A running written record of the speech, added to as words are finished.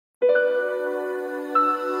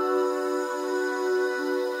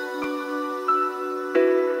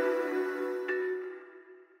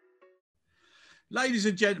Ladies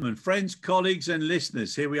and gentlemen, friends, colleagues, and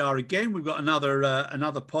listeners, here we are again. We've got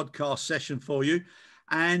another podcast session for you.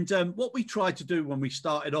 And what we tried to do when we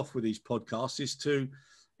started off with these podcasts is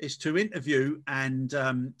to interview and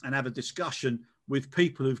have a discussion with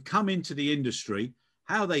people who've come into the industry,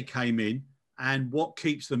 how they came in, and what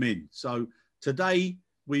keeps them in. So today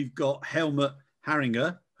we've got Helmut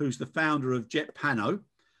Harringer, who's the founder of JetPano.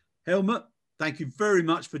 Helmut, thank you very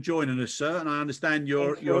much for joining us, sir. And I understand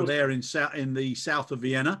you're there in the south of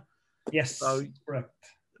Vienna. Yes, so correct.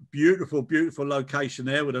 Beautiful, beautiful location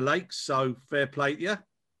there with the lakes. So fair play to you.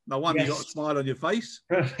 No wonder you got a smile on your face.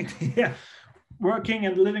 Perfect. Yeah, working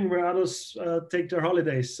and living where others take their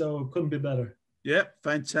holidays, so couldn't be better. Yeah,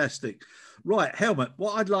 fantastic. Right, Helmut,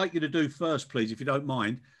 what I'd like you to do first, please, if you don't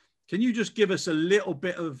mind, can you just give us a little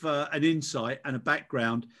bit of an insight and a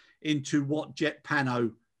background into what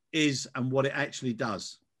JetPano is and what it actually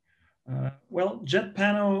does? Well,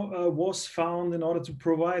 JetPano was found in order to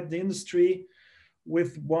provide the industry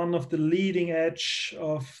with one of the leading edge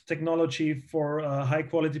of technology for high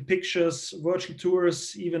quality pictures, virtual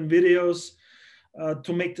tours, even videos,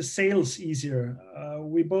 to make the sales easier.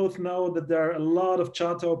 We both know that there are a lot of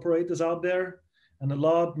charter operators out there and a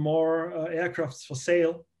lot more aircrafts for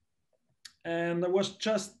sale. And I was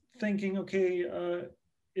just thinking, okay,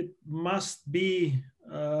 it must be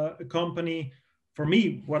a company, for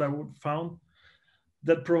me, what I would found,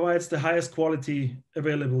 that provides the highest quality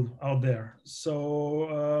available out there.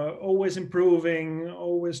 So always improving,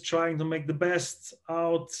 always trying to make the best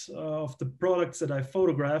out of the products that I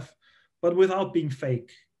photograph, but without being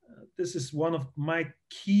fake. This is one of my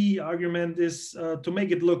key arguments, is to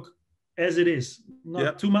make it look as it is,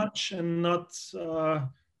 not too much and not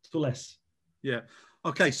too less. Yeah.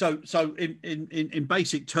 Okay. So in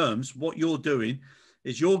basic terms, what you're doing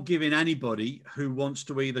is you're giving anybody who wants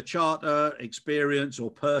to either charter, experience, or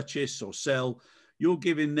purchase or sell, you're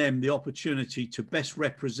giving them the opportunity to best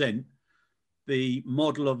represent the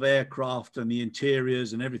model of aircraft and the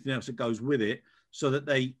interiors and everything else that goes with it, so that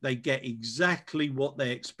they get exactly what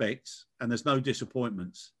they expect and there's no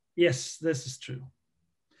disappointments. Yes, this is true.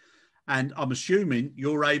 And I'm assuming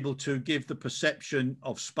you're able to give the perception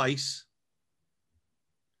of space.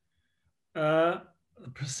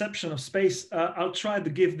 Perception of space. I'll try to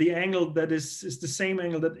give the angle that is the same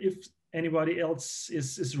angle that if anybody else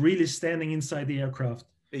is really standing inside the aircraft.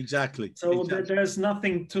 Exactly. So there's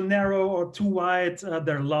nothing too narrow or too wide.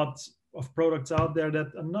 There are lots of products out there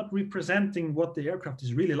that are not representing what the aircraft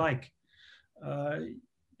is really like.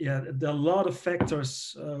 Yeah, there are a lot of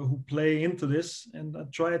factors who play into this, and I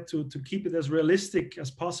try to keep it as realistic as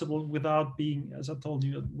possible without being, as I told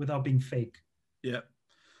you, without being fake. Yeah.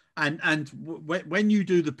 And when you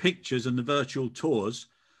do the pictures and the virtual tours,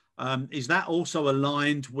 is that also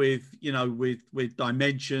aligned with, with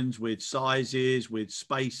dimensions, with sizes, with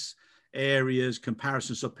space areas,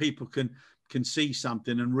 comparisons, so people can see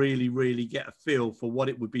something and really get a feel for what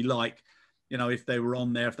it would be like, if they were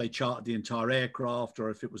on there, if they chartered the entire aircraft, or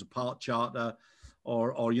if it was a part charter,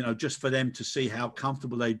 or just for them to see how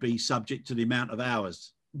comfortable they'd be subject to the amount of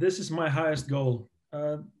hours? This is my highest goal.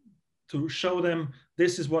 To show them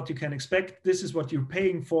this is what you can expect, this is what you're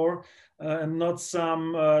paying for, and not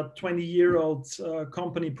some 20-year-old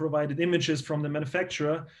company provided images from the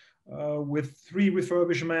manufacturer with 3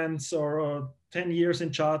 refurbishments or 10 years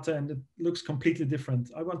in charter, and it looks completely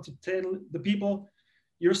different. I want to tell the people,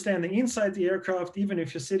 you're standing inside the aircraft, even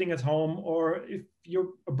if you're sitting at home, or if you're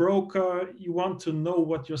a broker, you want to know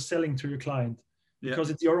what you're selling to your client, because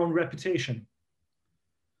it's your own reputation.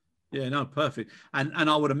 Yeah, no, perfect. And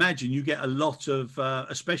I would imagine you get a lot of,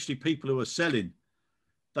 especially people who are selling,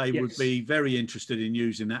 they would be very interested in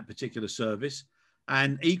using that particular service.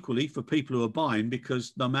 And equally for people who are buying,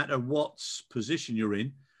 because no matter what position you're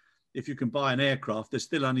in, if you can buy an aircraft, there's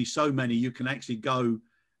still only so many you can actually go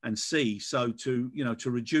and see. So to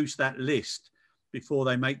reduce that list before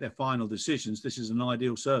they make their final decisions, this is an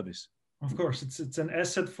ideal service. Of course, it's an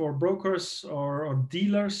asset for brokers or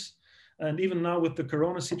dealers. And even now with the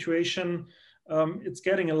Corona situation, it's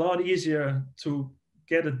getting a lot easier to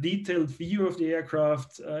get a detailed view of the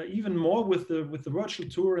aircraft, even more with the virtual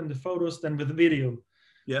tour and the photos than with the video.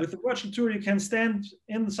 Yeah. With the virtual tour, you can stand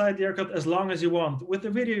inside the aircraft as long as you want. With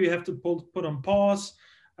the video, you have to put on pause.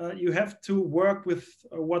 You have to work with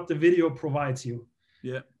what the video provides you.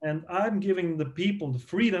 Yeah. And I'm giving the people the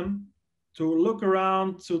freedom to look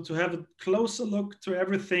around, to have a closer look to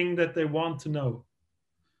everything that they want to know.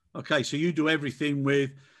 Okay, so you do everything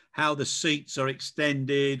with how the seats are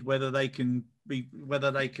extended, whether they can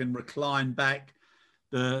recline back,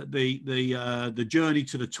 the journey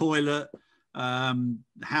to the toilet,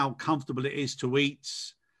 how comfortable it is to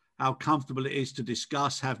eat, how comfortable it is to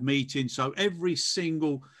discuss, have meetings. So every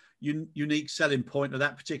single unique selling point of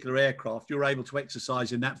that particular aircraft, you're able to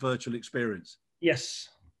exercise in that virtual experience. Yes,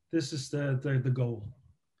 this is the goal.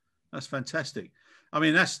 That's fantastic. I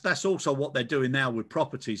mean, that's also what they're doing now with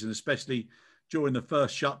properties, and especially during the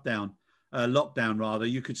first lockdown rather,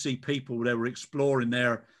 you could see people, they were exploring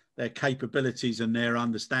their capabilities and their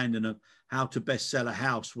understanding of how to best sell a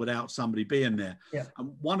house without somebody being there. Yeah.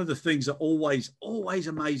 And one of the things that always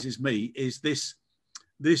amazes me is this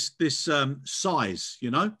size,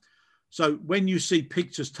 you know. So when you see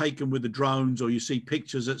pictures taken with the drones, or you see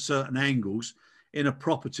pictures at certain angles in a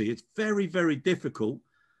property, it's very, very difficult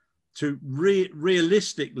to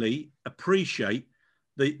realistically appreciate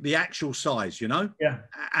the actual size, you know. Yeah.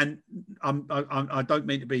 And I don't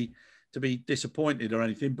mean to be disappointed or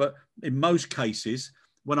anything, but in most cases,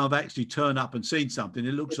 when I've actually turned up and seen something,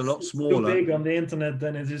 it looks a lot smaller. Too big on the internet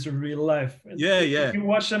than it is in real life. Yeah. If you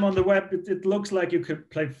watch them on the web, it looks like you could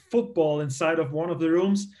play football inside of one of the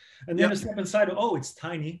rooms, and then you step inside. Oh, it's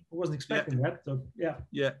tiny. I wasn't expecting that. So yeah.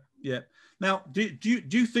 Now, do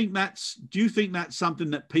you think that's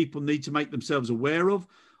something that people need to make themselves aware of,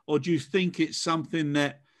 or do you think it's something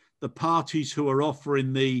that the parties who are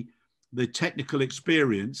offering the technical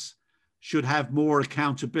experience should have more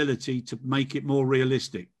accountability to make it more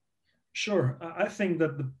realistic? Sure. I think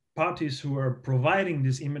that the parties who are providing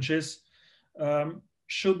these images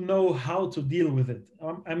should know how to deal with it.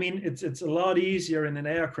 I mean, it's a lot easier in an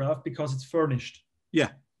aircraft because it's furnished. Yeah.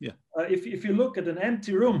 If you look at an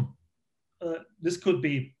empty room, this could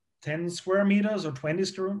be 10 square meters or 20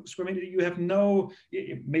 square meters. You have no,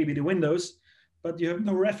 maybe the windows, but you have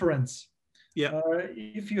no reference. Yeah.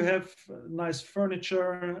 If you have nice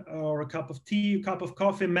furniture or a cup of tea, a cup of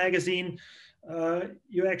coffee, magazine,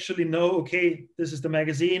 you actually know, okay, this is the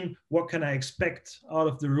magazine. What can I expect out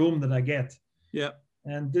of the room that I get? Yeah.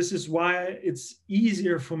 And this is why it's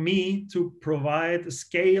easier for me to provide a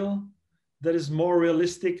scale that is more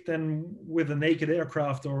realistic than with a naked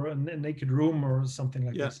aircraft or a naked room or something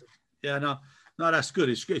like this. Yeah, no, that's good.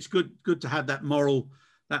 It's good to have that moral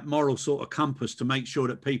sort of compass to make sure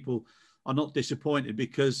that people are not disappointed,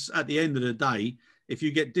 because at the end of the day, if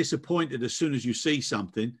you get disappointed as soon as you see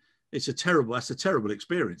something, that's a terrible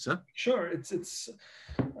experience, huh? Sure. It's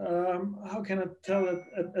how can I tell it?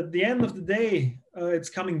 At the end of the day, it's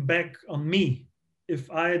coming back on me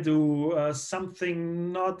if I do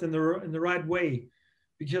something not in the right way,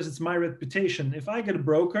 because it's my reputation. If I get a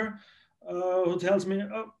broker who tells me,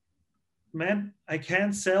 oh, man, I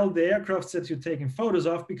can't sell the aircrafts that you're taking photos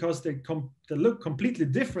of because they look completely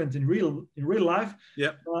different in real life.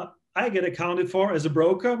 Yeah. I get accounted for as a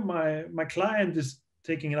broker. My client is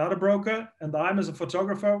taking another broker, and I'm, as a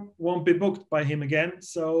photographer, won't be booked by him again.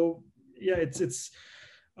 So yeah, it's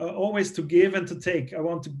always to give and to take. I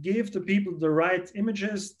want to give the people the right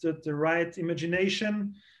images, the right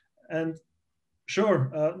imagination, and sure,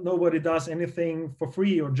 nobody does anything for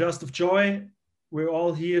free or just of joy. We're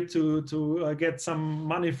all here to get some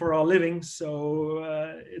money for our living. So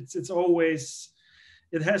it's always,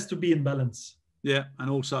 it has to be in balance. Yeah, and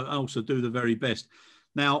also do the very best.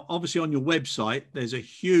 Now, obviously, on your website, there's a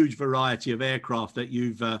huge variety of aircraft that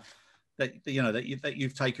you've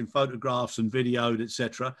taken photographs and videoed,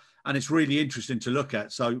 etc. And it's really interesting to look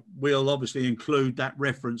at. So we'll obviously include that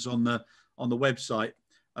reference on the website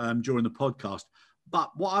during the podcast.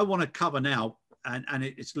 But what I want to cover now, and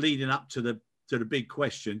it's leading up to the big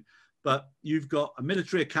question, but you've got a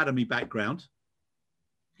military academy background.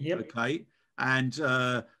 Yep. Okay. And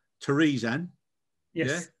Terezan.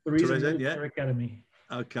 Yes. Yeah? Terezan Military Academy.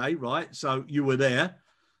 Okay. Right. So you were there,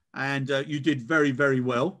 and you did very, very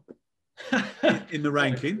well in the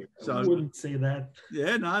ranking. So I wouldn't say that.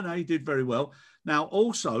 Yeah. No, you did very well. Now,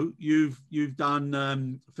 also, you've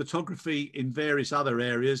done photography in various other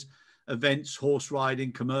areas, events, horse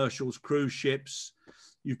riding, commercials, cruise ships.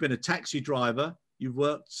 You've been a taxi driver. You've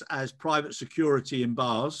worked as private security in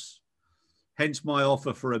bars, hence my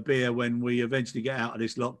offer for a beer when we eventually get out of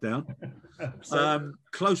this lockdown.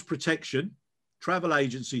 Close protection, travel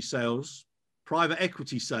agency sales, private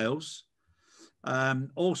equity sales,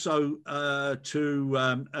 also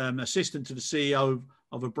assistant to the CEO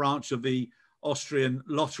of a branch of the Austrian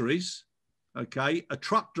lotteries. Okay, a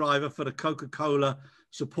truck driver for the Coca-Cola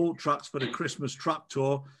support trucks for the Christmas truck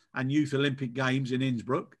tour and Youth Olympic Games in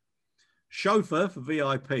Innsbruck, chauffeur for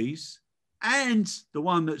VIPs, and the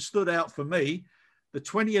one that stood out for me, the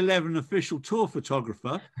 2011 official tour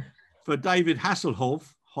photographer for David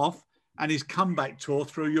Hasselhoff and his comeback tour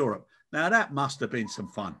through Europe. Now, that must have been some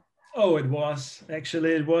fun. Oh, it was.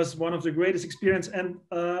 Actually, it was one of the greatest experiences. And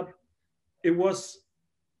it was,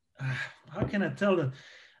 how can I tell that?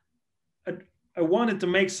 I wanted to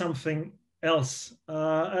make something else.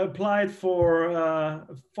 I applied for a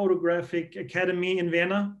photographic academy in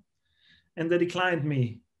Vienna, and they declined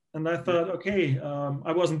me. And I thought, okay,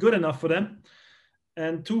 I wasn't good enough for them.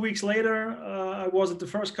 And 2 weeks later, I was at the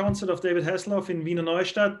first concert of David Hasselhoff in Wiener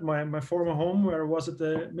Neustadt, my former home, where I was at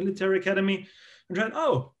the military academy. And I said,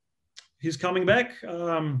 oh, he's coming back.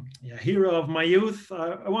 Hero of my youth.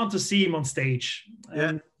 I want to see him on stage. Yeah.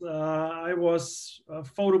 And I was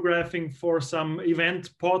photographing for some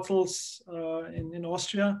event portals in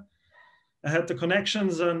Austria. I had the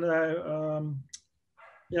connections and I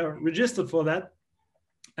registered for that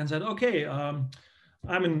and said, okay, I'm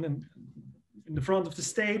in the front of the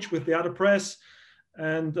stage with the other press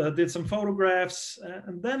and did some photographs.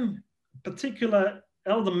 And then a particular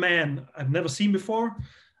elder man I've never seen before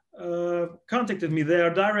contacted me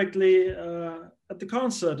there directly at the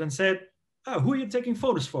concert and said, oh, who are you taking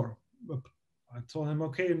photos for? I told him,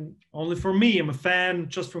 okay, only for me. I'm a fan,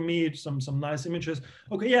 just for me, some nice images.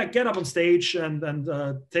 Okay, yeah, get up on stage and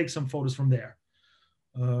take some photos from there.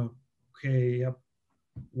 Okay,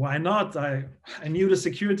 why not? I knew the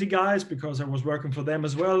security guys because I was working for them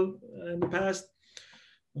as well in the past.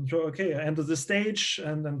 And so, okay, I entered the stage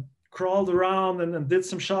and then crawled around and did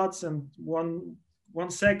some shots. And one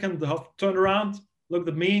second, the Huff turned around, looked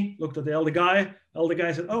at me, looked at the elder guy. Elder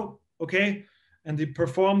guy said, oh, okay. And he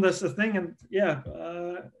performed as a thing. And yeah,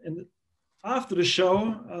 and after the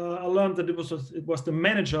show, I learned that it was the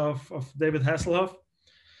manager of David Hasselhoff,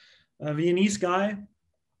 a Viennese guy.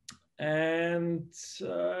 And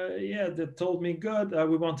they told me, good,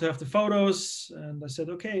 we want to have the photos. And I said,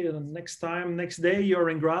 okay, next day you're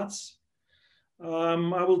in Graz.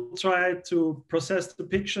 I will try to process the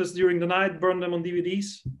pictures during the night, burn them on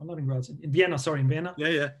DVDs. I'm not in Graz, in Vienna, sorry, in Vienna.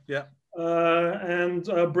 Yeah. And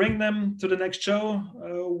bring them to the next show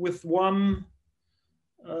with one.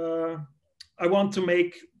 I want to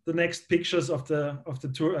make the next pictures of the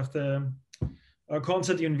tour, of the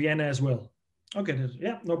concert in Vienna as well. Okay,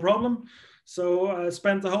 yeah, no problem. So I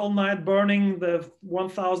spent the whole night burning the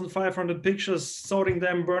 1,500 pictures, sorting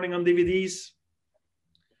them, burning on DVDs.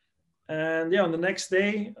 And yeah, on the next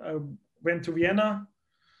day, I went to Vienna,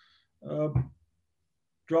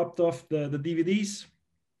 dropped off the DVDs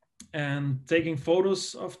and taking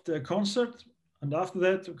photos of the concert. And after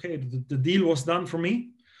that, okay, the deal was done for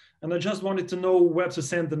me. And I just wanted to know where to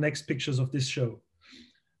send the next pictures of this show.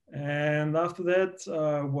 And after that,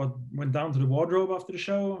 went down to the wardrobe after the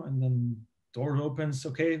show, and then door opens.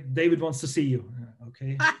 Okay, David wants to see you.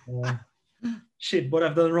 Okay, shit, what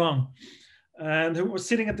I've done wrong. And I was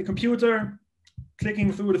sitting at the computer,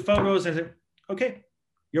 clicking through the photos, and I said, okay,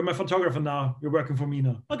 you're my photographer now. You're working for me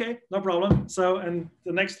now. Okay, no problem. So, and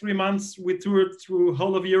the next 3 months, we toured through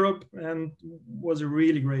whole of Europe, and was a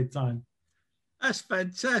really great time. That's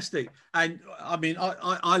fantastic. And I mean,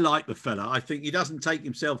 I like the fella. I think he doesn't take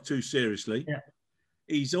himself too seriously. Yeah.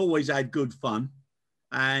 He's always had good fun.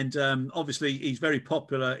 And obviously he's very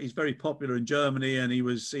popular. He's very popular in Germany, and he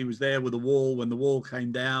was there with the wall when the wall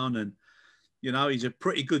came down. And, you know, he's a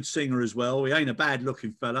pretty good singer as well. He ain't a bad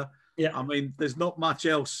looking fella. Yeah. I mean, there's not much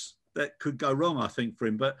else that could go wrong, I think, for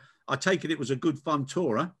him. But I take it was a good fun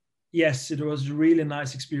tour, huh? Yes, it was a really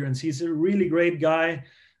nice experience. He's a really great guy.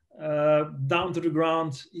 Down to the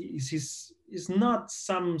ground. He's not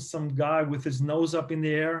some guy with his nose up in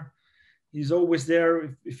the air. He's always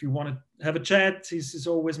there if you want to have a chat. He's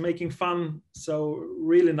always making fun. So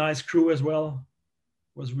really nice crew as well.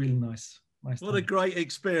 It was really nice. What a great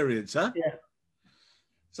experience, huh? Yeah.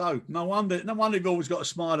 So no wonder you've always got a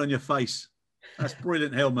smile on your face. That's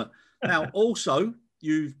brilliant, Helmut. Now, also,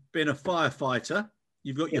 you've been a firefighter.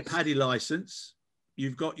 You've got your PADI license.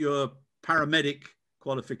 You've got your paramedic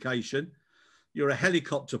qualification. You're a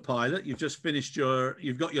helicopter pilot. You've just finished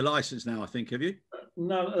you've got your license now, I think, have you?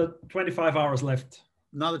 No, 25 hours left.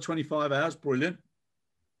 Another 25 hours. Brilliant.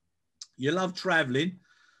 You love traveling.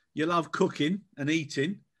 You love cooking and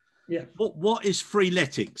eating. Yeah. What is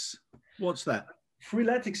freeletics? What's that?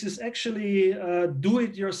 Freeletics is actually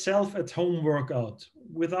do-it-yourself at-home workout.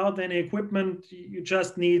 Without any equipment, you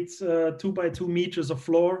just need 2x2 meters of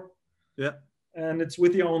floor. Yeah. And it's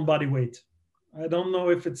with your own body weight. I don't know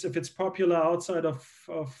if it's popular outside of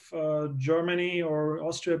Germany or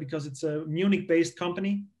Austria because it's a Munich-based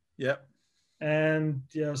company. Yeah. And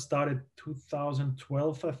started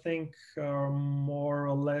 2012, I think, more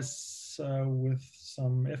or less with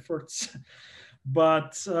some efforts.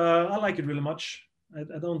 But I like it really much.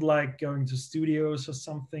 I don't like going to studios or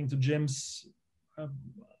something, to gyms. I'd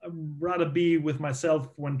rather be with myself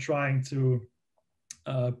when trying to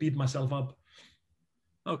beat myself up.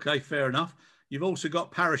 Okay, fair enough. You've also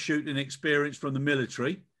got parachuting experience from the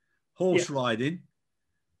military, horse riding.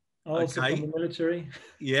 Also from the military.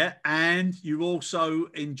 Yeah, and you also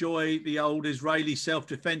enjoy the old Israeli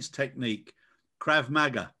self-defense technique, Krav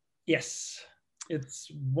Maga. Yes,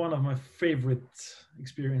 it's one of my favorite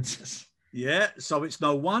experiences. Yeah, so it's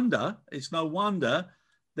no wonder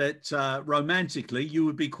that romantically you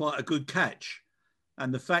would be quite a good catch.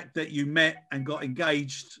 And the fact that you met and got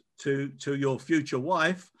engaged to your future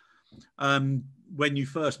wife when you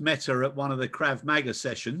first met her at one of the Krav Maga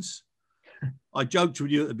sessions, I joked with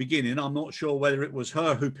you at the beginning, I'm not sure whether it was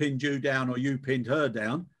her who pinned you down or you pinned her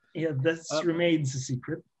down. Yeah, that remains a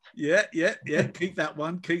secret. Yeah. Keep that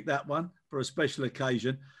one for a special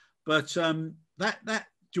occasion. But do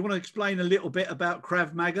you want to explain a little bit about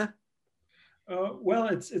Krav Maga? Well,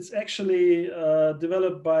 it's actually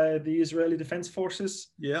developed by the Israeli Defense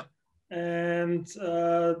Forces. Yeah. And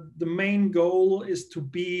the main goal is to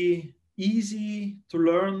be easy to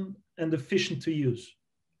learn and efficient to use.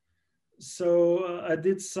 So I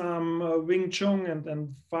did some Wing Chun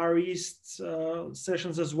and Far East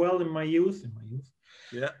sessions as well in my youth.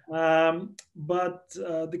 Yeah. But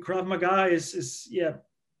the Krav Maga is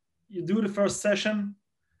you do the first session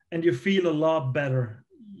and you feel a lot better.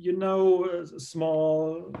 You know,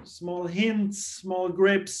 small hints, small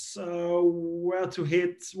grips, where to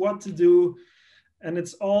hit, what to do, and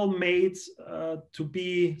it's all made to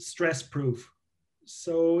be stress-proof.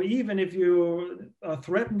 So even if you are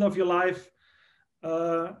threatened of your life,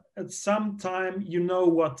 at some time you know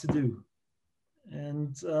what to do.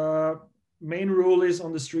 And main rule is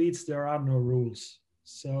on the streets there are no rules.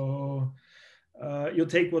 So you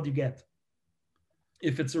take what you get.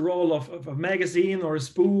 If it's a roll of a magazine or a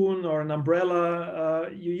spoon or an umbrella,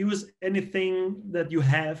 you use anything that you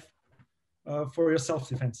have for your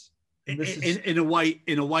self-defense. In a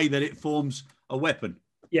way that it forms a weapon.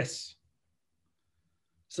 Yes.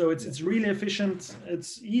 So it's really efficient.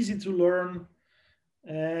 It's easy to learn,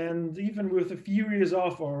 and even with a few years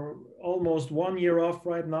off or almost 1 year off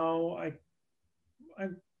right now,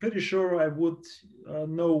 I'm pretty sure I would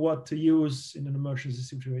know what to use in an emergency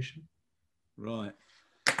situation. Right.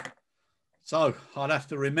 So I'd have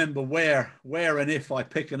to remember where and if I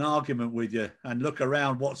pick an argument with you and look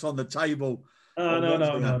around what's on the table. No.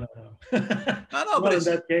 No, but in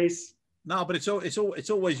that case. No, but it's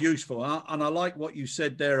always useful, and I like what you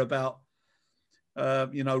said there about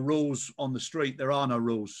rules on the street. There are no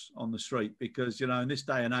rules on the street because in this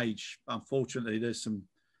day and age, unfortunately, there's some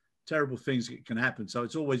terrible things that can happen. So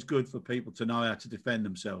it's always good for people to know how to defend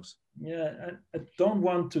themselves. Yeah, I don't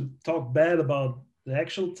want to talk bad about the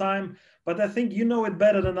actual time, but I think you know it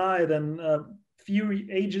better than I. Than a few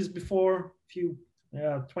ages before,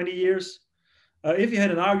 20 years. If you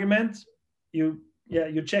had an argument, you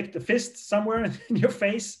check the fist somewhere in your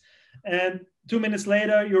face, and 2 minutes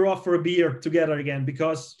later you're off for a beer together again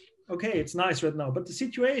because okay, it's nice right now. But the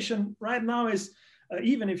situation right now is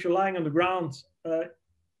even if you're lying on the ground,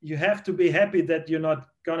 you have to be happy that you're not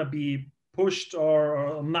gonna be pushed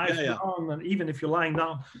or knifed down, and even if you're lying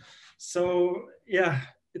down. So yeah,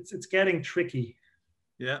 it's getting tricky.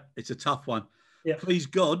 Yeah, it's a tough one. Yeah. Please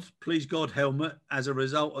God, Helmut, as a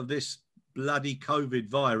result of this bloody COVID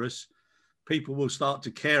virus, people will start to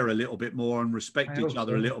care a little bit more and respect each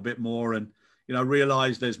other a little bit more, and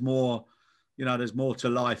realize there's more to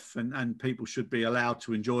life, and people should be allowed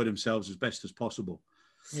to enjoy themselves as best as possible.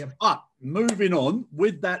 Yep. But moving on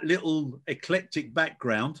with that little eclectic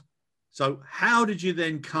background, so how did you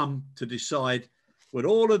then come to decide, with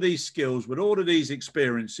all of these skills, with all of these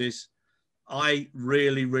experiences, I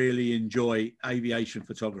really, really enjoy aviation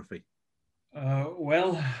photography?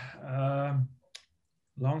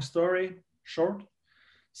 Long story short.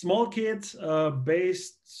 Small kid,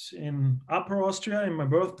 based in Upper Austria, in my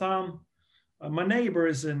birth town. My neighbor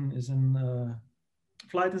is in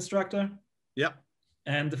flight instructor. Yep.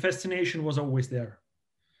 And the fascination was always there.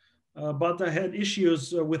 But I had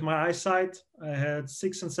issues with my eyesight. I had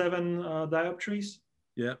 6 and 7 dioptries.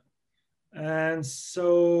 Yeah. And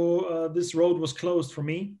so this road was closed for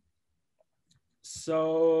me.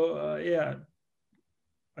 So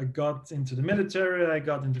I got into the military. I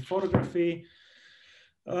got into photography.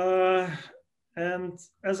 And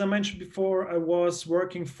as I mentioned before, I was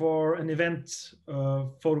working for an event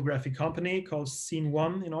photography company called Scene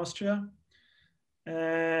One in Austria.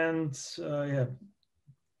 And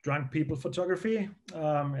drunk people photography,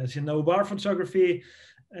 as you know, bar photography.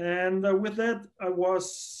 And with that, I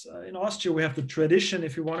was in Austria. We have the tradition,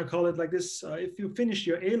 if you want to call it like this. If you finish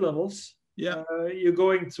your A levels, you're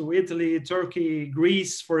going to Italy, Turkey,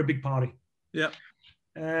 Greece for a big party. Yeah.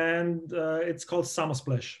 And it's called Summer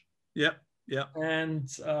Splash. Yeah. Yeah. And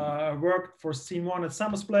I worked for Scene One at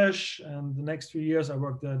Summer Splash, and the next few years I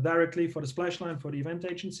worked directly for the Splashline for the event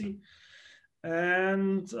agency.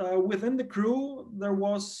 And within the crew, there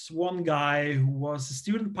was one guy who was a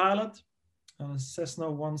student pilot,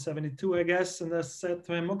 Cessna 172, I guess. And I said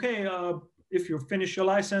to him, okay, if you finish your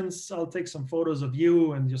license, I'll take some photos of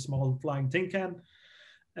you and your small flying tin can.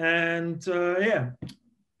 And yeah,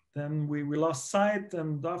 then we lost sight.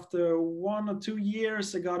 And after 1 or 2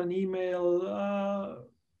 years, I got an email,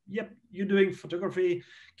 yep, you're doing photography.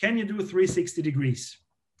 Can you do 360 degrees?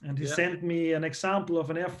 And he sent me an example of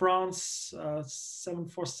an Air France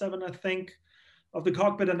 747, I think, of the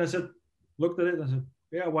cockpit. And I said, looked at it, I said,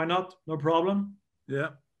 yeah, why not? No problem. Yeah.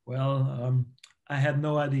 Well, I had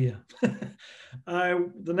no idea.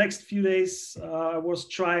 The next few days, I was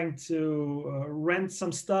trying to rent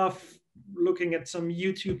some stuff, looking at some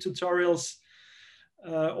YouTube tutorials,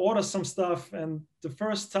 order some stuff. And the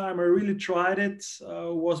first time I really tried it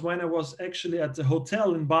was when I was actually at the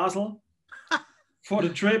hotel in Basel for the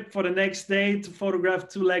trip for the next day to photograph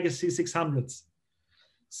 2 Legacy 600s.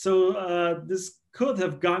 So this could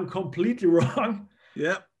have gone completely wrong.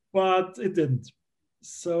 Yeah. But it didn't.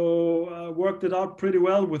 So worked it out pretty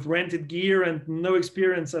well with rented gear and no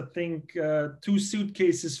experience. I think 2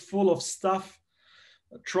 suitcases full of stuff,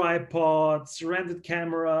 tripods, rented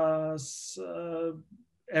cameras,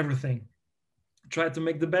 everything. Tried to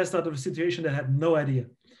make the best out of a situation that had no idea.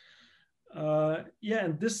 Yeah,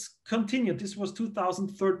 and this continued. This was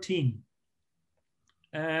 2013.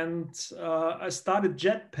 And I started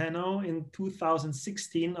JetPano in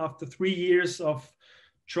 2016 after 3 years of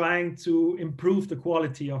trying to improve the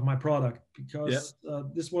quality of my product, because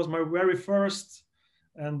this was my very first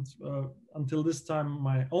and until this time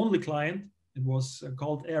my only client. It was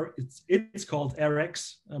called it's called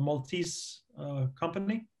RX, a Maltese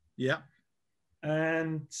company. Yeah.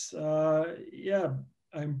 And yeah,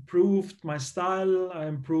 I improved my style, I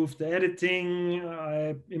improved the editing,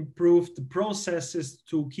 I improved the processes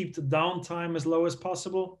to keep the downtime as low as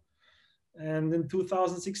possible. And in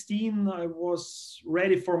 2016, I was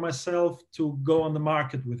ready for myself to go on the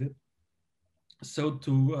market with it. So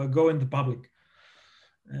to go in the public.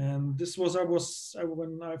 And this was,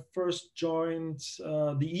 when I first joined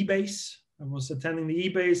the eBase. I was attending the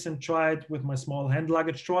eBase and tried with my small hand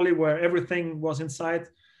luggage trolley where everything was inside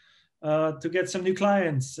to get some new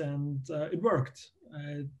clients. And it worked.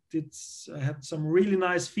 I had some really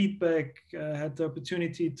nice feedback. I had the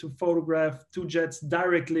opportunity to photograph 2 jets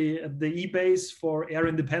directly at the eBase for Air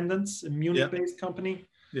Independence, a Munich-based company.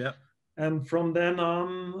 Yeah. And from then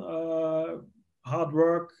on, hard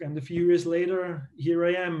work, and a few years later, here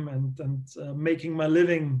I am and making my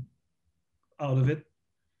living out of it.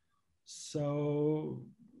 So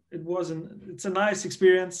it's a nice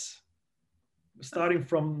experience, starting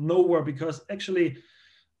from nowhere, because actually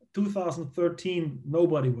 2013,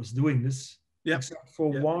 nobody was doing this except for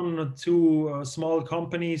 1 or 2 small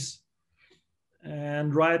companies.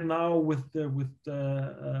 And right now, with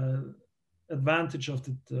the advantage of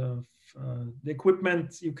the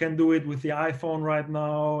equipment, you can do it with the iPhone right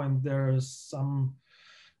now, and there's some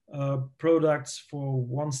products for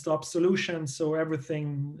one-stop solutions, so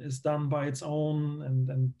everything is done by its own,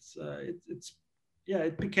 and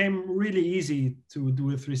it became really easy to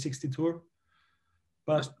do a 360 tour.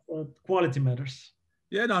 But quality matters.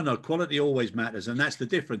 Yeah, no, quality always matters, and that's the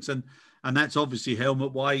difference, and that's obviously,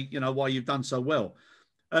 Helmut, why you've done so well.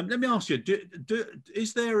 Let me ask you: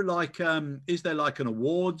 is there like an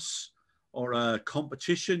awards or a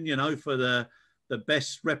competition, for the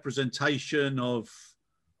best representation of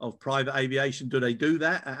private aviation? Do they do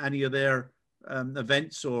that at any of their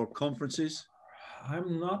events or conferences?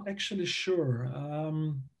 I'm not actually sure.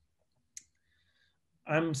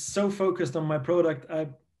 I'm so focused on my product.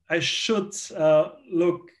 I should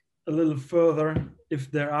look a little further if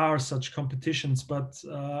there are such competitions, but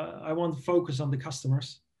I want to focus on the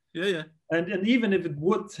customers. Yeah. And even if it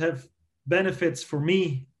would have benefits for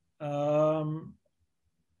me, I'm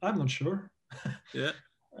not sure. Yeah.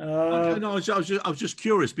 Okay, no, I was just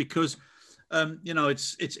curious because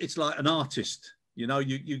it's like an artist.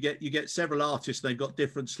 You get several artists. They've got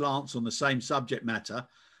different slants on the same subject matter.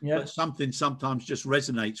 Yeah. But something sometimes just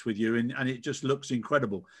resonates with you, and it just looks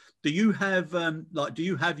incredible. Do you have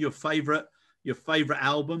your favorite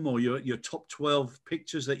album or your top 12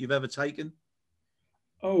 pictures that you've ever taken?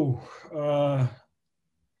 Oh,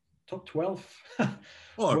 top 12.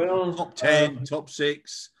 Or well, top 10, top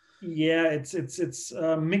 6. Yeah, it's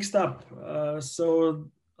mixed up. So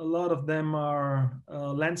a lot of them are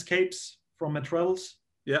landscapes from my travels.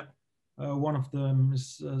 Yeah. One of them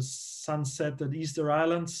is sunset at Easter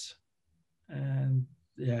Islands, and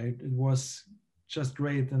yeah, it was just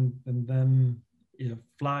great. And then yeah,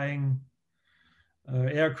 flying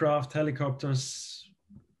aircraft, helicopters,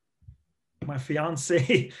 my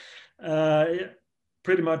fiance, yeah,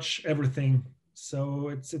 pretty much everything. So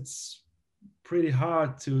it's pretty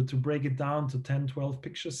hard to break it down to 10, 12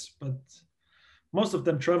 pictures, but most of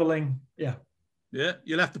them traveling. Yeah. Yeah,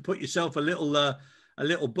 you'll have to put yourself a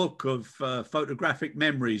little book of photographic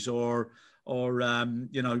memories, or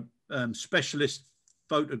specialist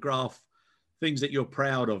photograph things that you're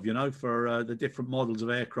proud of, for the different models of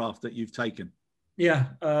aircraft that you've taken. Yeah,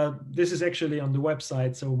 this is actually on the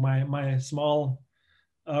website. So my small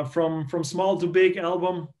from small to big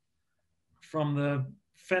album, from the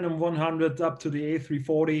Phantom 100 up to the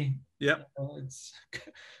A340. Yeah, it's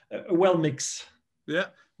a well mix. Yeah,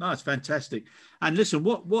 no, it's fantastic. And listen,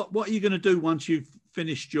 what are you going to do once you've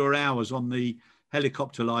finished your hours on the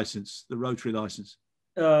helicopter license, the rotary license?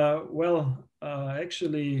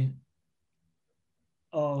 Actually,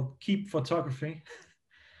 I'll keep photography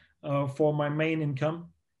for my main income,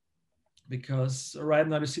 because right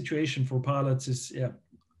now the situation for pilots is, not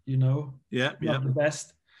the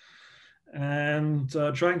best. And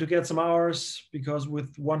trying to get some hours, because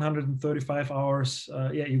with 135 hours,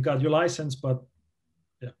 you got your license, but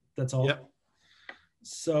that's all. Yep.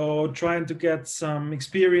 So trying to get some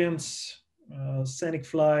experience, scenic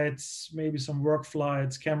flights, maybe some work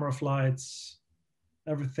flights, camera flights,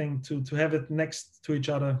 everything to have it next to each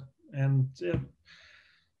other. And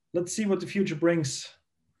let's see what the future brings.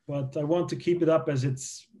 But I want to keep it up, as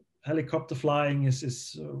it's helicopter flying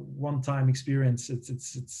is a one-time experience.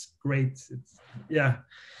 It's great. It's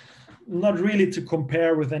not really to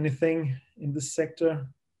compare with anything in this sector.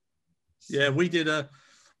 Yeah, we did a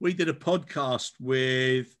podcast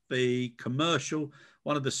with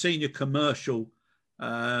one of the senior commercial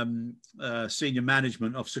senior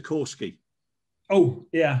management of Sikorsky. Oh,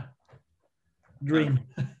 yeah. Dream.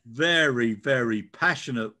 Very, very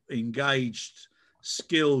passionate, engaged,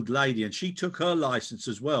 skilled lady. And she took her license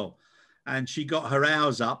as well. And she got her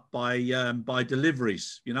hours up by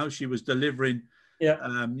deliveries. She was delivering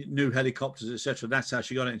new helicopters, etc. That's how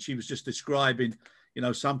she got it. And she was just describing,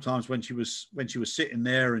 sometimes when she was sitting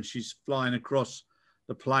there and she's flying across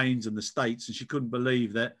the plains and the States, and she couldn't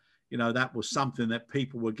believe that, that was something that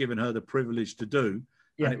people were giving her the privilege to do.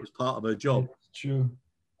 Yeah. And it was part of her job. That's true.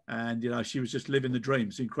 And, she was just living the dream.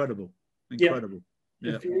 It's incredible. Incredible.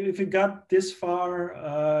 Yeah. If you got this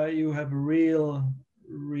far, you have a real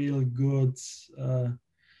good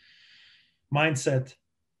mindset.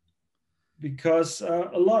 Because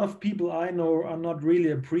a lot of people I know are not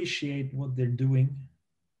really appreciating what they're doing.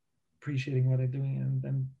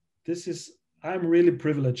 And this is, I'm really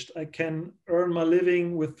privileged. I can earn my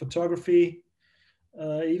living with photography,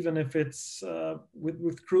 even if it's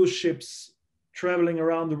with cruise ships, traveling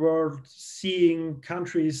around the world, seeing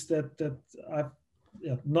countries that I've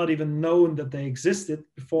not even known that they existed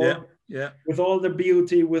before. Yeah. With all the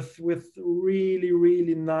beauty, with really,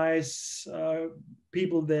 really nice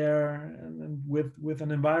people there, and with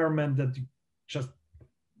an environment that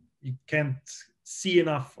you can't see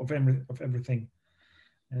enough of everything.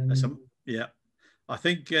 And I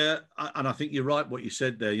think you're right what you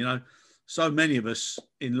said there. So many of us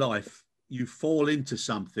in life, you fall into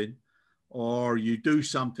something, or you do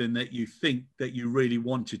something that you think that you really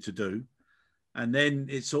wanted to do, and then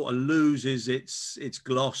it sort of loses its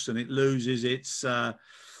gloss, and it loses its I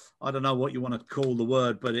don't know what you want to call the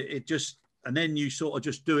word, but it just, and then you sort of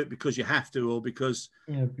just do it because you have to, or because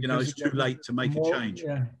it's too late to make a change.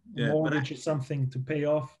 Mortgage is something to pay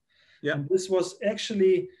off. Yeah. And this was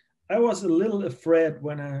actually, I was a little afraid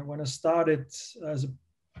when I started as a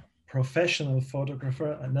professional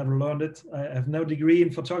photographer. I never learned it. I have no degree in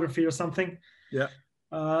photography or something. Yeah.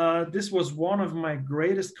 This was one of my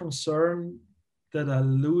greatest concern, that I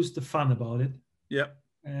lose the fun about it. Yeah.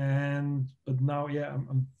 But now,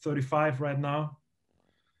 I'm 35 right now.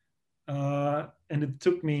 And it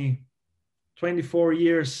took me 24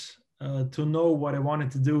 years to know what I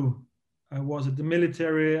wanted to do. I was at the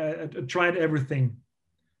military. I tried everything.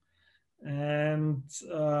 And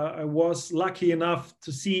I was lucky enough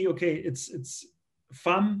to see, okay, it's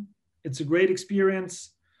fun. It's a great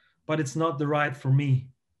experience, but it's not the right for me.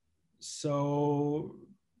 So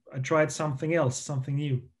I tried something else, something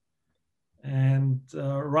new. And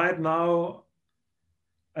right now,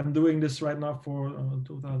 I'm doing this right now for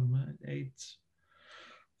 2008,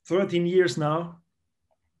 13 years now.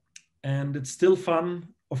 And it's still fun.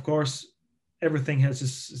 Of course, everything has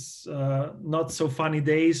its not so funny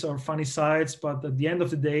days or funny sides, but at the end of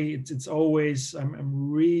the day, it's always,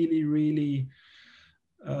 I'm really, really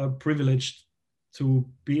privileged to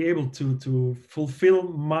be able to fulfill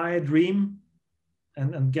my dream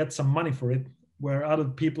and get some money for it, where other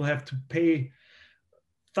people have to pay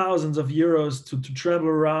thousands of euros to travel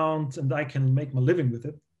around, and I can make my living with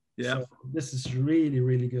it. Yeah. So this is really,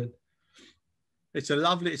 really good. It's a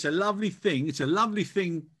lovely thing. It's a lovely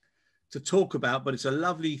thing to talk about, but it's a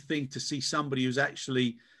lovely thing to see somebody who's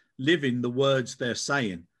actually living the words they're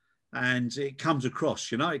saying, and it comes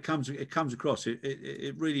across. It comes across.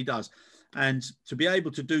 It really does. And to be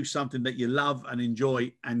able to do something that you love and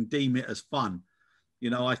enjoy and deem it as fun,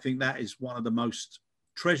 I think that is one of the most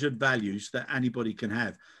treasured values that anybody can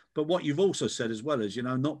have. But what you've also said as well is,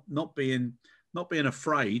 not being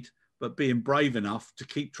afraid, but being brave enough to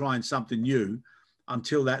keep trying something new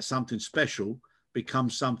until that something special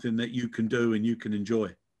becomes something that you can do and you can enjoy.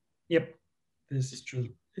 Yep, this is true.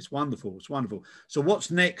 It's wonderful. It's wonderful. So what's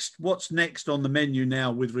next? What's next on the menu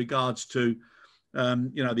now with regards to,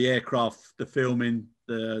 the aircraft, the filming,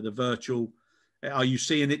 the virtual? Are you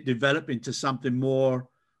seeing it develop into something more?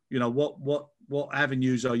 What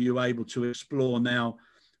avenues are you able to explore now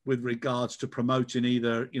with regards to promoting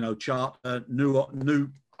either, charter, new?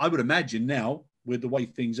 I would imagine now, with the way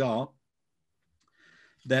things are,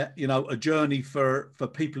 that, a journey for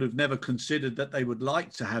people who've never considered that they would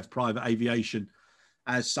like to have private aviation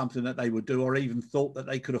as something that they would do, or even thought that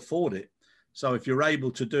they could afford it. So if you're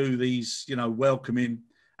able to do these, welcoming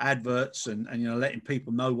adverts and letting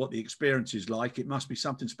people know what the experience is like, it must be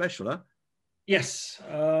something special, huh? Yes,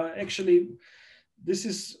 actually, this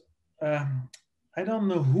is, I don't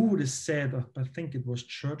know who this said, but I think it was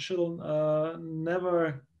Churchill,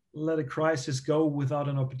 never let a crisis go without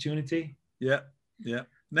an opportunity. Yeah.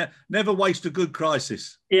 Never waste a good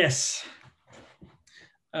crisis. Yes.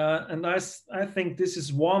 And I think this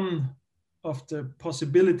is one of the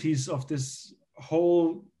possibilities of this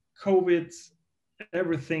whole COVID,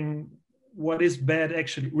 everything, what is bad,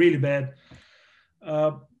 actually really bad.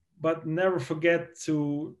 But never forget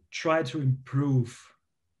to try to improve.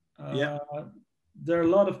 There are a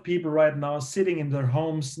lot of people right now sitting in their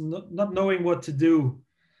homes, not knowing what to do,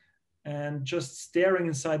 and just staring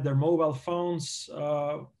inside their mobile phones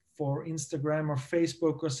for Instagram or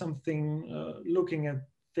Facebook or something, looking at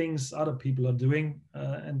things other people are doing,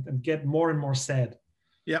 and get more and more sad.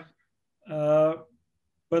 Yeah.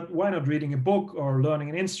 But why not reading a book or learning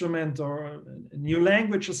an instrument or a new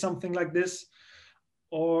language or something like this,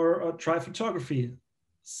 or try photography?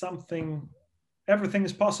 Everything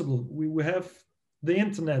is possible. We have the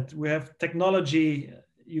internet, we have technology.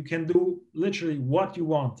 You can do literally what you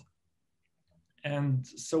want. And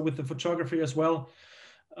so with the photography as well,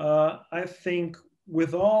 I think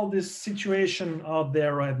with all this situation out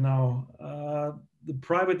there right now, the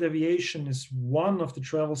private aviation is one of the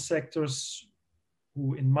travel sectors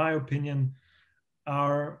who, in my opinion,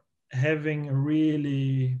 are having a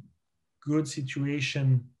really good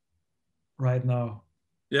situation right now.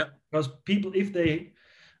 Yeah. Because people, if they,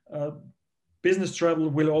 business travel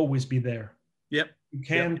will always be there. Yep. You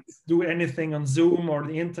can't do anything on Zoom or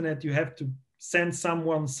the internet. You have to send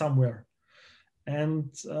someone somewhere. And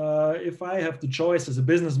if I have the choice as a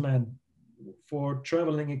businessman for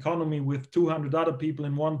traveling economy with 200 other people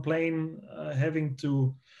in one plane, having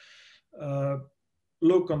to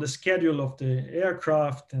look on the schedule of the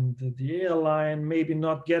aircraft and the airline, maybe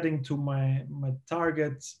not getting to my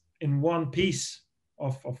targets in one piece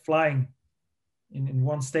of flying in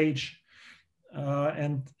one stage,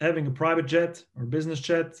 and having a private jet or business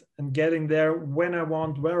jet and getting there when I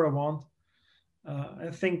want, where I want, I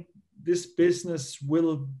think this business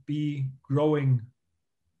will be growing.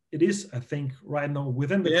 It is, I think, right now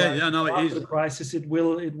within the crisis. After the crisis, it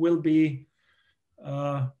will be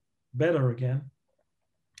better again,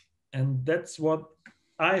 and that's what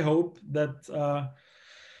I hope. That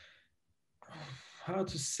how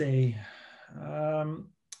to say,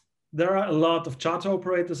 there are a lot of charter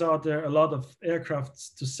operators out there, a lot of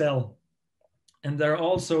aircrafts to sell, and there are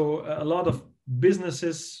also a lot of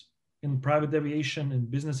businesses in private aviation and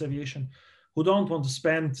business aviation who don't want to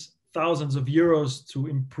spend thousands of euros to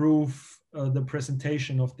improve the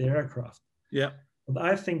presentation of the aircraft. Yeah. But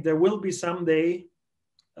I think there will be someday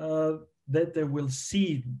that they will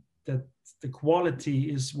see that the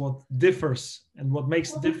quality is what differs and what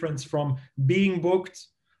makes the difference from being booked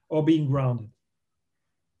or being grounded.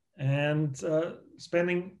 And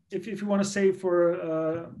spending, if you want to say for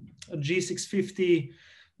a G650,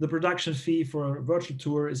 the production fee for a virtual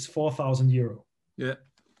tour is 4,000 euro. Yeah.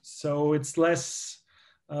 So it's less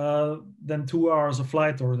than 2 hours of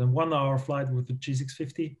flight or than 1 hour flight with the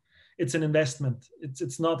G650. It's an investment.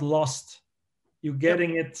 It's not lost. You're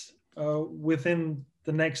getting it within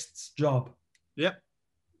the next job. Yeah.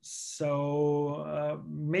 So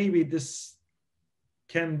maybe this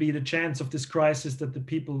can be the chance of this crisis, that the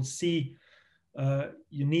people see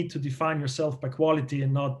you need to define yourself by quality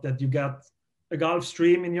and not that you got a Gulf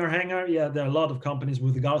Stream in your hangar. Yeah, there are a lot of companies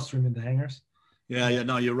with a Gulf Stream in the hangars. Yeah,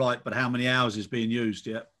 no, you're right. But how many hours is being used?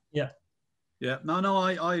 Yeah. No,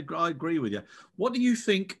 I agree with you. What do you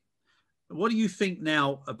think? What do you think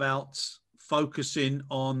now about focusing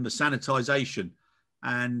on the sanitization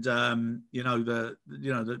and the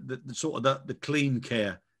sort of the clean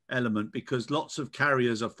care element? Because lots of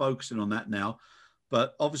carriers are focusing on that now,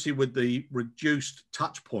 but obviously with the reduced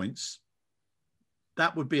touch points,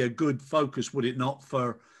 that would be a good focus, would it not,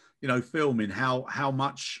 for filming how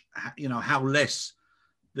much how less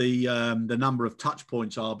the number of touch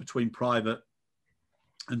points are between private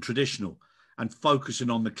and traditional, and focusing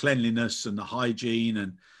on the cleanliness and the hygiene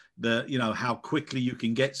and the how quickly you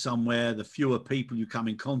can get somewhere, the fewer people you come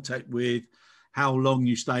in contact with, how long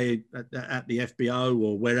you stay at the FBO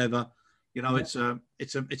or wherever. It's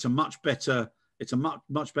a much better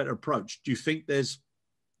approach. Do you think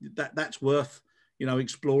that's worth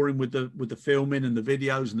exploring with the filming and the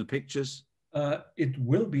videos and the pictures? It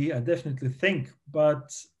will be, I definitely think,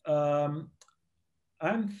 but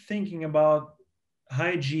I'm thinking about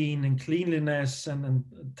hygiene and cleanliness and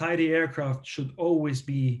tidy aircraft should always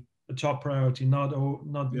be a top priority, not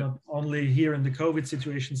only here in the COVID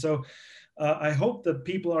situation. So I hope that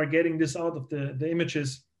people are getting this out of the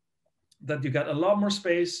images, that you got a lot more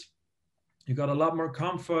space, you got a lot more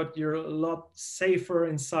comfort, you're a lot safer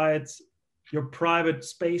inside your private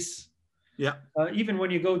space. Yeah. Even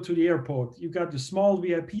when you go to the airport, you got the small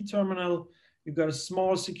VIP terminal, you got a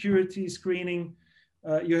small security screening,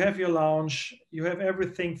 you have your lounge, you have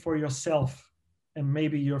everything for yourself and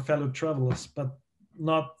maybe your fellow travelers, but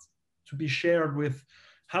not to be shared with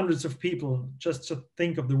hundreds of people. Just to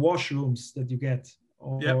think of the washrooms that you get,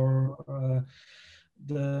 or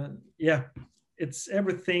it's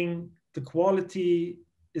everything. The quality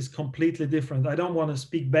is completely different. I don't want to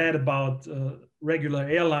speak bad about regular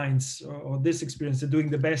airlines or this experience. They're doing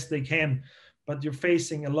the best they can, but you're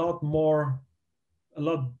facing a lot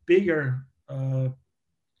bigger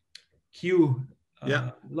queue,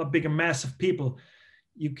 a lot bigger mass of people.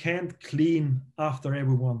 You can't clean after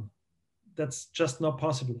everyone. That's just not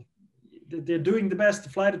possible. They're doing the best. The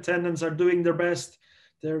flight attendants are doing their best.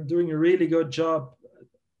 They're doing a really good job,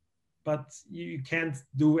 but you can't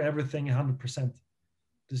do everything 100%.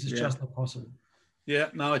 This is just not possible. Yeah,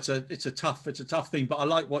 no, it's a tough thing. But I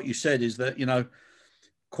like what you said, is that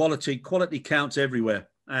quality counts everywhere,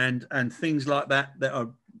 and things like that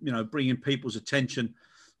are bringing people's attention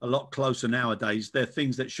a lot closer nowadays. They're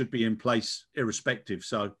things that should be in place irrespective.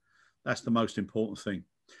 So that's the most important thing.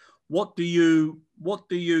 What do you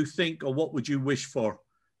think, or what would you wish for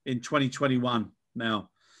in 2021 now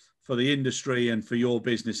for the industry and for your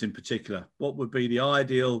business in particular? What would be the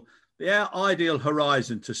ideal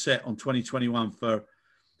horizon to set on 2021 for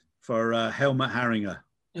Helmut Harringer?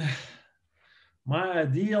 My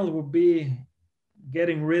ideal would be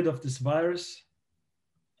getting rid of this virus,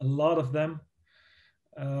 a lot of them,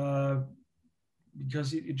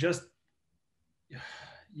 because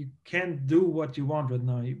you can't do what you want right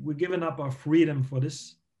now. We're giving up our freedom for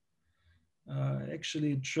this.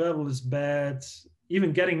 Actually, travel is bad.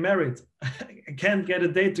 Even getting married, I can't get a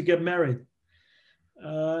date to get married.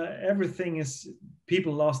 Everything is,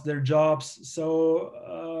 people lost their jobs.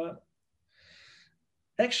 So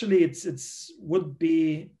actually, it's would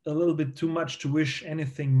be a little bit too much to wish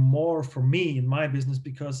anything more for me in my business,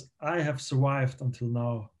 because I have survived until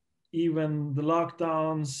now. Even the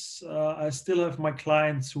lockdowns, I still have my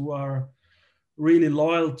clients who are really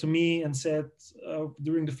loyal to me and said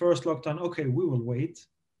during the first lockdown, okay, we will wait.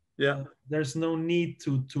 There's no need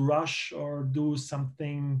to rush or do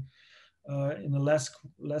something in a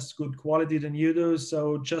less good quality than you do.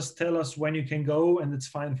 So just tell us when you can go and it's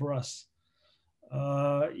fine for us.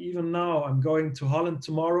 Even now, I'm going to Holland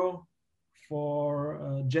tomorrow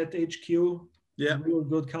for Jet HQ, a real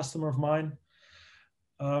good customer of mine,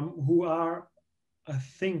 who are, I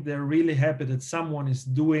think they're really happy that someone is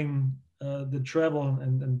doing the travel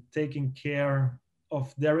and taking care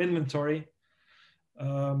of their inventory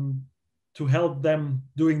to help them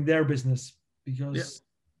doing their business, because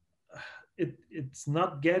it's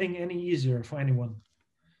not getting any easier for anyone.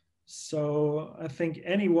 So I think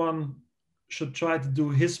anyone should try to do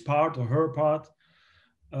his part or her part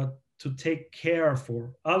to take care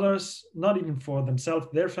for others, not even for themselves,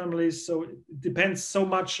 their families. So it depends so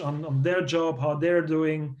much on their job, how they're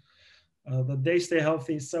doing, that they stay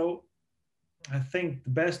healthy. So I think the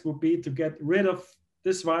best would be to get rid of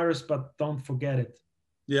this virus, but don't forget it.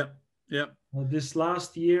 Yeah, Yeah. This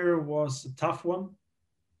last year was a tough one.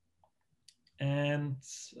 And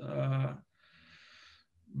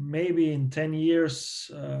maybe in 10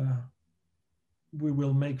 years, we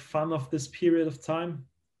will make fun of this period of time.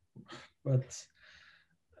 But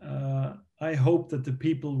I hope that the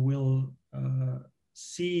people will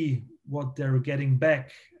see what they're getting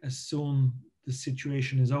back as soon the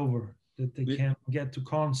situation is over, that they can get to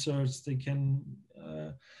concerts, they can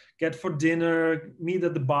get for dinner, meet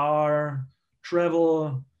at the bar,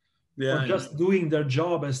 travel, or just doing their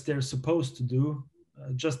job as they're supposed to do.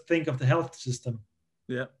 Just think of the health system.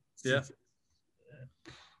 Yeah.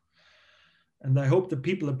 And I hope the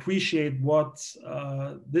people appreciate what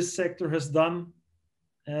this sector has done,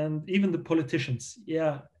 and even the politicians.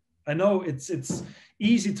 Yeah, I know it's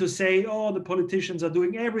easy to say, oh, the politicians are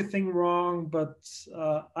doing everything wrong, but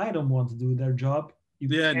I don't want to do their job. You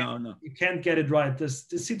can't get it right. The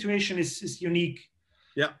situation is unique.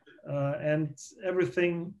 Yeah. And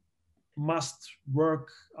everything must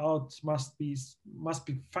work out, must be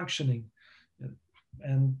functioning.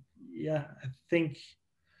 And yeah, I think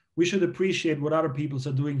we should appreciate what other people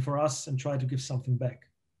are doing for us and try to give something back.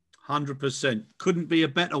 100%. Couldn't be a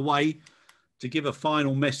better way to give a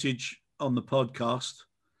final message on the podcast.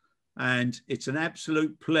 And it's an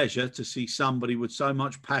absolute pleasure to see somebody with so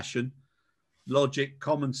much passion, logic,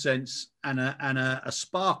 common sense, and a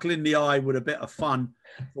sparkle in the eye with a bit of fun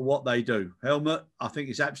for what they do. Helmut, I think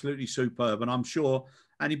it's absolutely superb. And I'm sure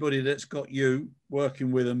anybody that's got you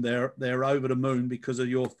working with them, they're over the moon because of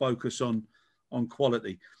your focus on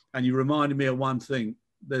quality. And you reminded me of one thing.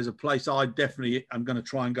 There's a place I definitely am going to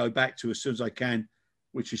try and go back to as soon as I can,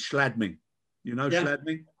 which is Schladming. You know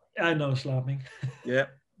Schladming? I know Schladming. Yeah,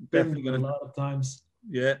 definitely going to. A lot of times.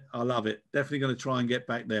 Yeah, I love it. Definitely going to try and get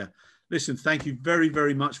back there. Listen, thank you very,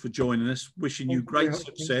 very much for joining us. Wishing you great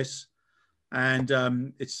success. And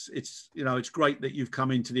it's great that you've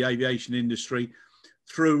come into the aviation industry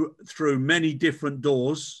through many different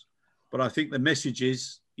doors. But I think the message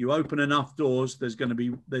is, you open enough doors, there's going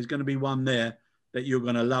to be one there that you're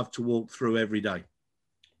going to love to walk through every day.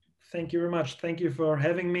 Thank you very much. Thank you for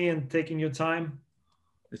having me and taking your time.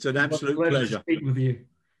 It's an absolute pleasure to speak with you.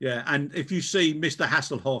 Yeah, and if you see Mr.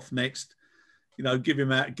 Hasselhoff next, give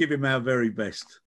him our very best.